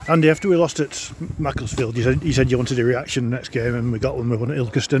Andy, after we lost at Macclesfield, you said you wanted a reaction next game, and we got one. We won at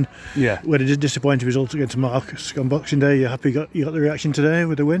Ilkeston. Yeah. We had a disappointing result against Marcus on Boxing Day. You happy you got the reaction today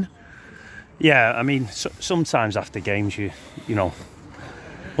with the win? Yeah, I mean, sometimes after games, you know,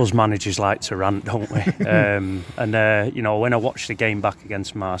 us managers like to rant, don't we? You know, when I watched the game back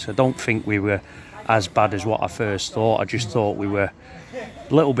against Mars, I don't think we were as bad as what I first thought. I just thought we were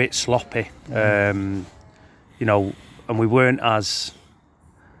a little bit sloppy, you know, and we weren't as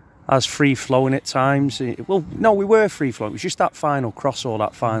free-flowing at times. Well, no, we were free-flowing. It was just that final cross or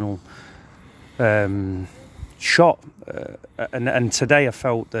that final shot. And today I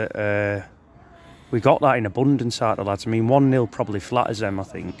felt that we got that in abundance out of the lads. I mean, 1-0 probably flatters them, I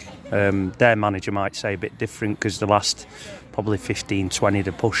think. Their manager might say a bit different because the last probably 15-20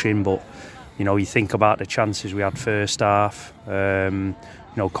 to push in. But, you know, you think about the chances we had first half. You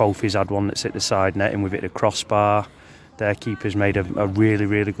know, Kofi's had one that's hit the side netting, we've hit the crossbar. Their keeper's made a really,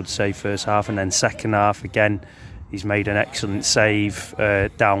 really good save first half, and then second half again, he's made an excellent save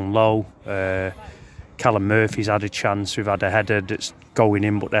down low. Callum Murphy's had a chance. We've had a header that's going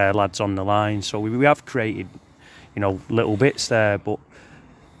in, but their lads on the line. So we have created, you know, little bits there, but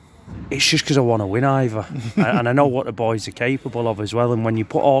it's just because I want to win, Ivor, and I know what the boys are capable of as well. And when you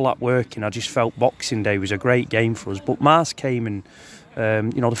put all that work in, I just felt Boxing Day was a great game for us. But Mars came and.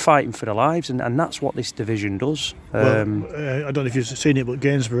 You know, they're fighting for their lives, and that's what this division does. I don't know if you've seen it, but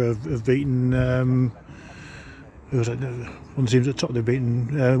Gainsborough have beaten. Who was it? One of the teams at the top. They've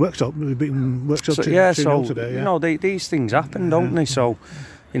beaten Workshop. They've beaten Workshop. So, today. You know, these things happen, don't they? So,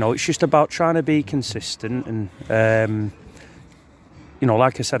 you know, it's just about trying to be consistent. And you know,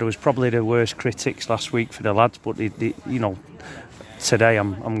 like I said, it was probably the worst critics last week for the lads, but you know. Today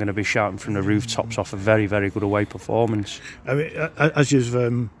I'm going to be shouting from the rooftops off a very, very good away performance. I mean, as you've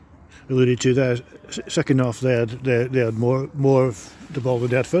alluded to there, second half they had more of the ball than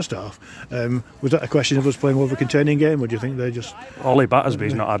they had first half. Was that a question of us playing more of a containing game, or do you think they just... Ollie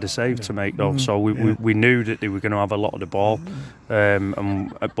Battersby's not had a save to make though, so we knew that they were going to have a lot of the ball.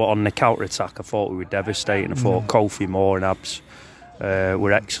 But on the counter attack, I thought we were devastating. I thought Kofi, Moore and Abs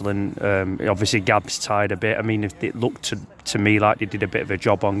were excellent. Obviously Gab's tied a bit. I mean, if it looked to me like they did a bit of a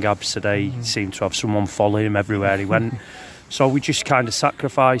job on Gabs today. He seemed to have someone following him everywhere he went. So we just kind of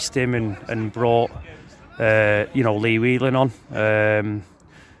sacrificed him and brought you know, Lee Whelan on.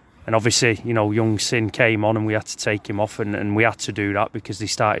 And obviously, you know, young Sin came on and we had to take him off, and we had to do that because they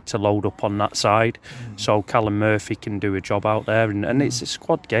started to load up on that side. So Callum Murphy can do a job out there, and it's a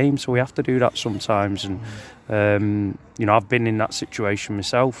squad game, so we have to do that sometimes. And you know, I've been in that situation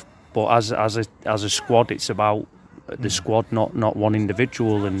myself, but as a squad, it's about the squad, not one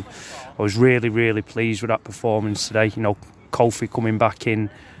individual. And I was really, really pleased with that performance today. You know, Kofi coming back in,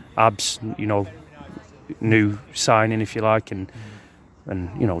 Abs, you know, new signing if you like, and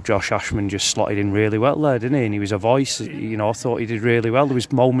you know, Josh Ashman just slotted in really well there, didn't he? And he was a voice. You know, I thought he did really well. There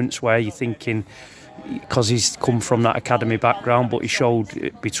was moments where you're thinking, because he's come from that academy background, but he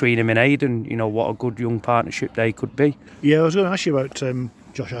showed between him and Aidan, you know, what a good young partnership they could be. Yeah, I was going to ask you about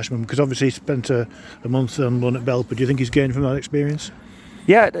Josh Ashman, because obviously he spent a month on loan at Belford. Do you think he's gained from that experience?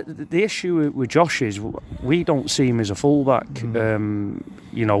 Yeah, the issue with Josh is we don't see him as a fullback.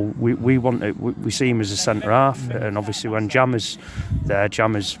 You know, we see him as a centre half, and obviously when Jammer's there,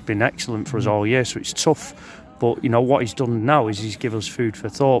 Jammer's been excellent for us all year, so it's tough. But you know what he's done now is he's given us food for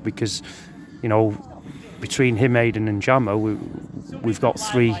thought, because you know, between him, Aidan and Jammer, we've got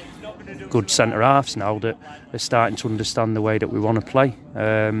three good centre halves now that are starting to understand the way that we want to play.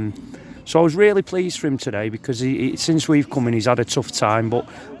 So I was really pleased for him today, because since we've come in, he's had a tough time. But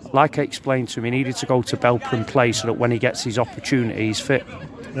like I explained to him, he needed to go to Belper and play so that when he gets his opportunity, he's fit.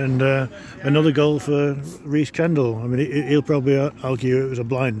 And another goal for Reece Kendall. I mean, he'll probably argue it was a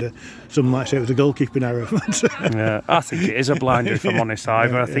blinder. Some might say it was a goalkeeping error. Yeah, I think it is a blinder, if I'm honest,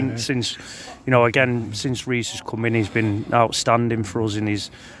 Ivor. I think since Reece has come in, he's been outstanding for us in his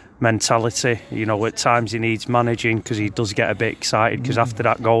mentality. You know, at times he needs managing, because he does get a bit excited, because after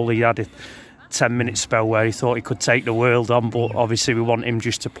that goal he had a 10-minute spell where he thought he could take the world on, but obviously we want him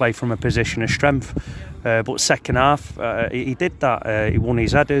just to play from a position of strength. But second half he did that. He won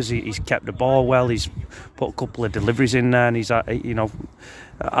his headers, he's kept the ball well, he's put a couple of deliveries in there, and he's you know,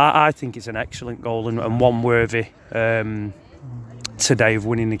 I think it's an excellent goal, and one worthy today of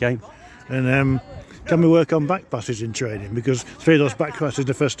winning the game. And can we work on back passes in training? Because 3 of those back passes in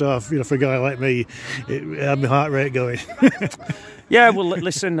the first half, you know, for a guy like me, it had my heart rate going. Yeah, well,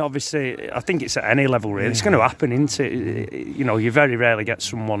 listen, obviously, I think it's at any level, really. It's going to happen, isn't it? You know, you very rarely get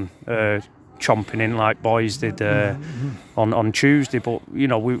someone chomping in like boys did on Tuesday. But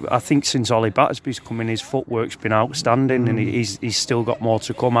I think since Ollie Battersby's come in, his footwork's been outstanding, and he's still got more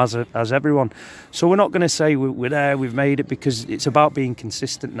to come as everyone. So we're not going to say we're there, we've made it, because it's about being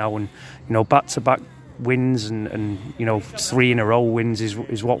consistent now, and back-to-back wins and 3 in a row wins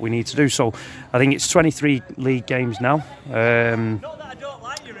is what we need to do. So I think it's 23 league games now.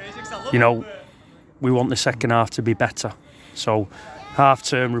 We want the second half to be better. So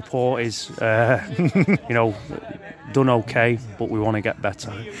half-term report is, done okay, but we want to get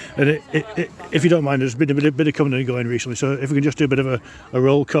better. And if you don't mind, there's been a bit of coming and going recently, so if we can just do a bit of a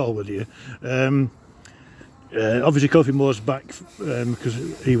roll call with you. Obviously, Kofi Moore's back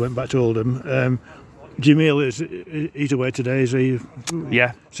because he went back to Oldham. Jamil, he's away today, is he?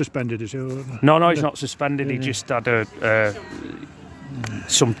 Yeah. Suspended, is he? No, he's not suspended. He just had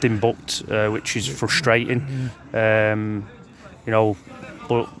something booked, which is frustrating. But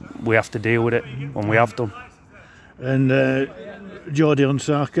we have to deal with it, and we have done. And Jordi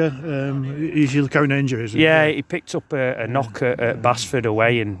Onsaka, he's carrying injuries. Yeah, he picked up a knock at Bradford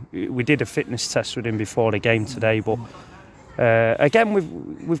away, and we did a fitness test with him before the game today. But again,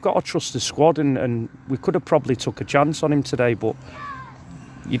 we've got to trust the squad, and we could have probably took a chance on him today, but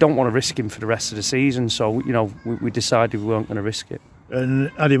you don't want to risk him for the rest of the season. So we decided we weren't going to risk it.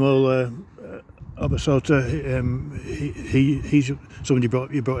 And Ademola Obasota, he's someone you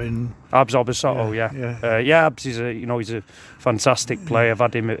brought in. Abs Obasoto, yeah. Abs is he's a fantastic player. I've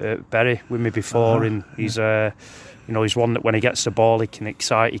had him at Bury with me before, and he's he's one that when he gets the ball, he can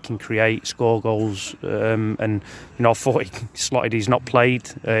excite, he can create, score goals, and I thought he slotted. He's not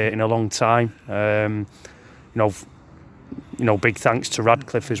played in a long time. Big thanks to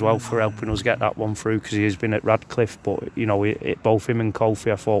Radcliffe as well for helping us get that one through, because he has been at Radcliffe. But both him and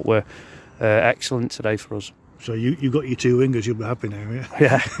Kofi, I thought, were excellent today for us. So you got your 2 wingers, you'll be happy now,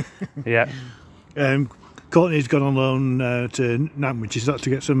 yeah? Yeah. Courtney's gone on loan to Nantwich. Is that to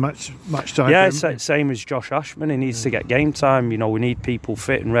get some match time? Yeah, same as Josh Ashman. He needs to get game time. We need people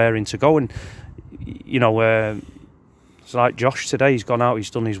fit and raring to go. And it's like Josh today. He's gone out. He's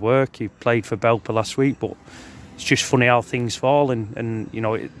done his work. He played for Belper last week, but it's just funny how things fall and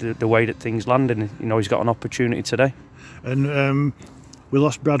the way that things land. And he's got an opportunity today. And we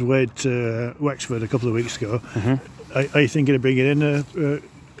lost Brad Wade to Wexford a couple of weeks ago. Mm-hmm. Are you thinking of bringing in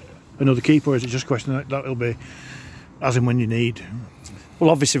another keeper, or is it just a question that will be as and when you need? Well,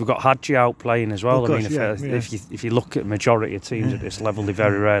 obviously we've got Hadji out playing as well. Course, if you look at the majority of teams at this level, they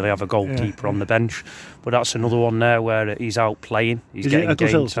very rarely have a goalkeeper on the bench. But that's another one there where he's out playing. He's getting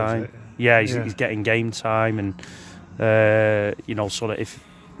game time. Yeah, he's getting game time, and sort of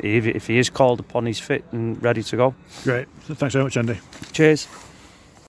if he is called upon, he's fit and ready to go. Great. Thanks very much, Andy. Cheers.